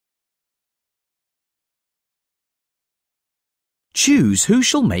Choose who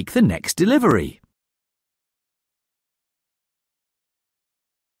shall make the next delivery.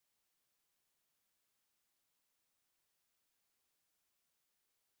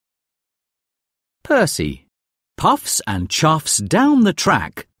 Percy puffs and chuffs down the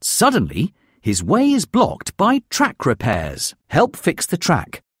track. Suddenly, his way is blocked by track repairs. Help fix the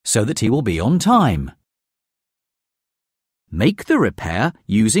track so that he will be on time. Make the repair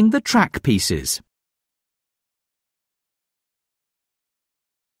using the track pieces.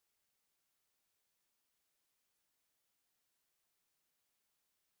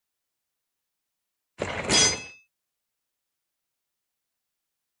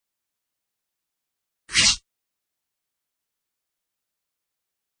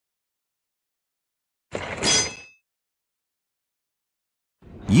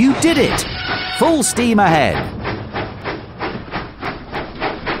 You did it! Full steam ahead!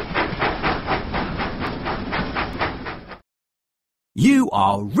 You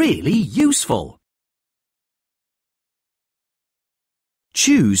are really useful.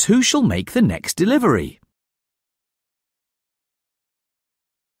 Choose who shall make the next delivery.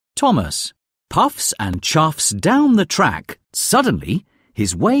 Thomas puffs and chuffs down the track. Suddenly,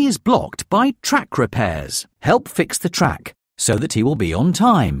 his way is blocked by track repairs. Help fix the track so that he will be on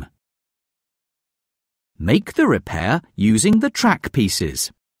time. Make the repair using the track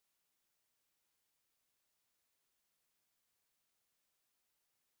pieces.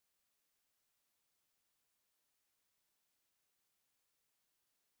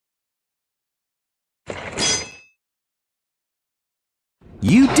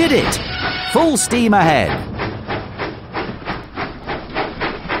 You did it! Full steam ahead!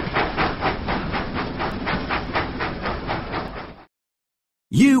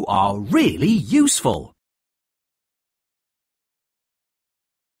 You are really useful.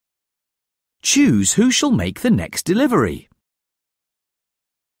 Choose who shall make the next delivery.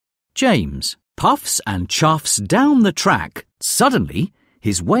 James puffs and chuffs down the track. Suddenly,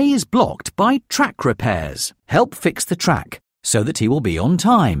 his way is blocked by track repairs. Help fix the track so that he will be on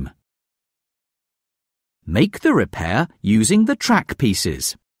time. Make the repair using the track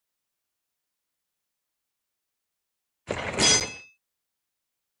pieces.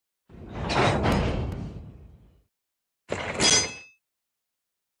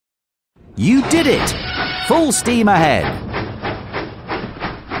 You did it! Full steam ahead!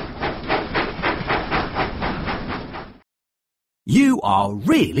 You are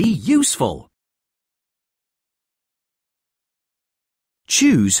really useful.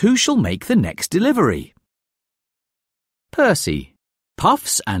 Choose who shall make the next delivery. Percy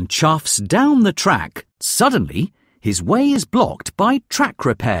puffs and chuffs down the track. Suddenly, his way is blocked by track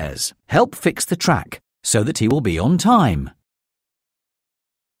repairs. Help fix the track so that he will be on time.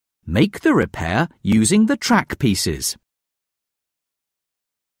 Make the repair using the track pieces.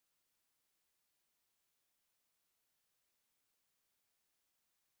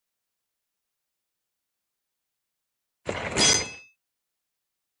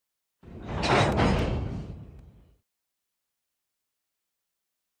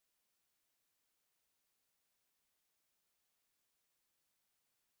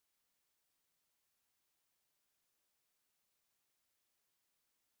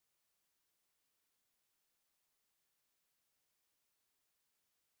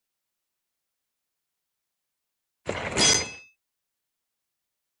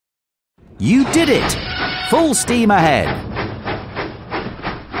 You did it! Full steam ahead!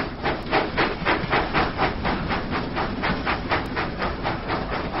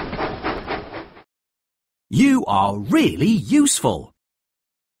 You are really useful.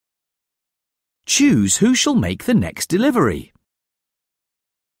 Choose who shall make the next delivery.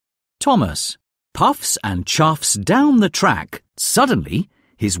 Thomas puffs and chuffs down the track. Suddenly,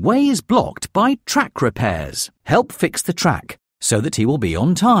 his way is blocked by track repairs. Help fix the track so that he will be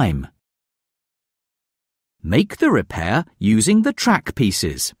on time. Make the repair using the track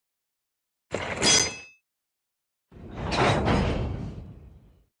pieces.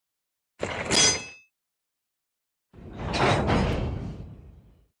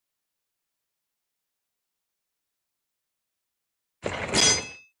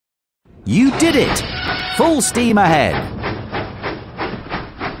 You did it! Full steam ahead!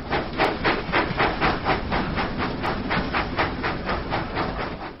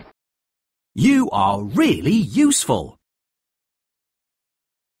 You are really useful.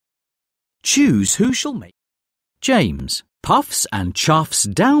 Choose who shall make. James puffs and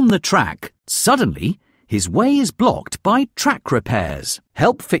chuffs down the track. Suddenly, his way is blocked by track repairs.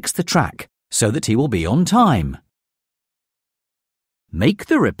 Help fix the track so that he will be on time. Make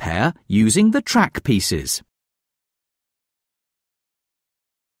the repair using the track pieces.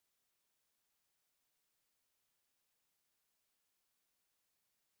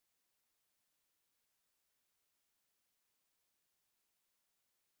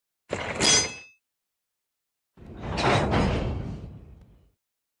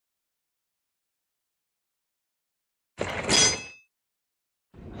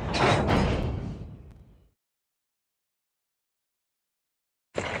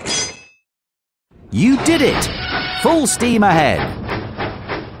 You did it! Full steam ahead!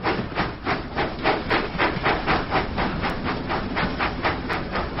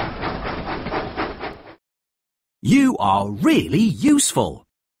 You are really useful.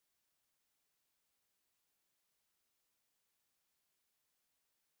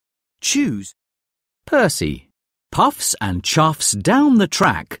 Choose. Percy puffs and chuffs down the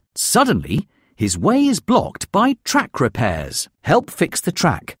track. Suddenly, his way is blocked by track repairs. Help fix the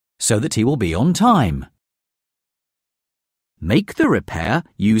track so that he will be on time. Make the repair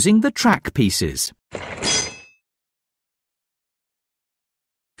using the track pieces.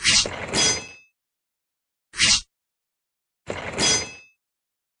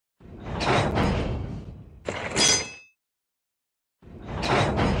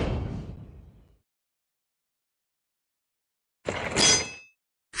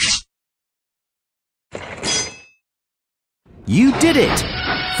 You did it!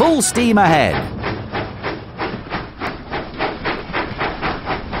 Full steam ahead!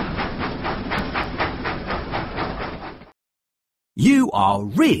 You are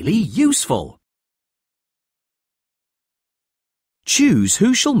really useful. Choose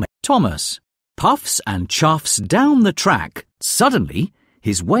who shall make. Thomas puffs and chuffs down the track. Suddenly,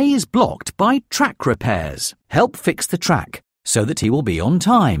 his way is blocked by track repairs. Help fix the track so that he will be on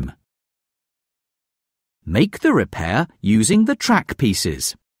time. Make the repair using the track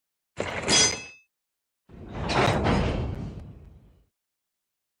pieces.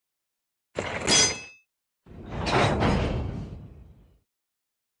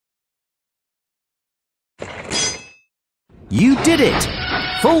 You did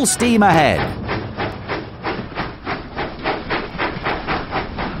it! Full steam ahead!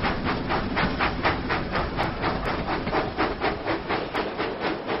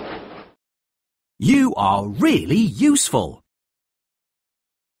 You are really useful.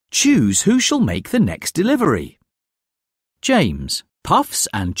 Choose who shall make the next delivery. James puffs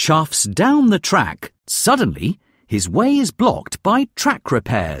and chuffs down the track. Suddenly, his way is blocked by track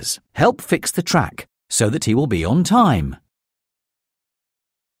repairs. Help fix the track so that he will be on time.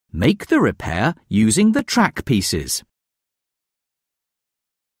 Make the repair using the track pieces.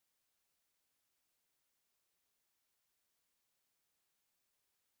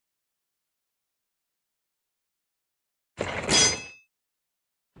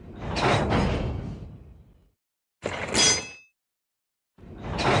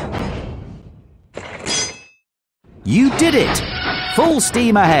 You did it! Full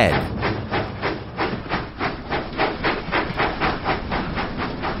steam ahead!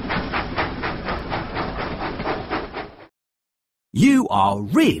 You are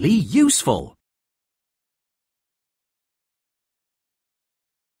really useful.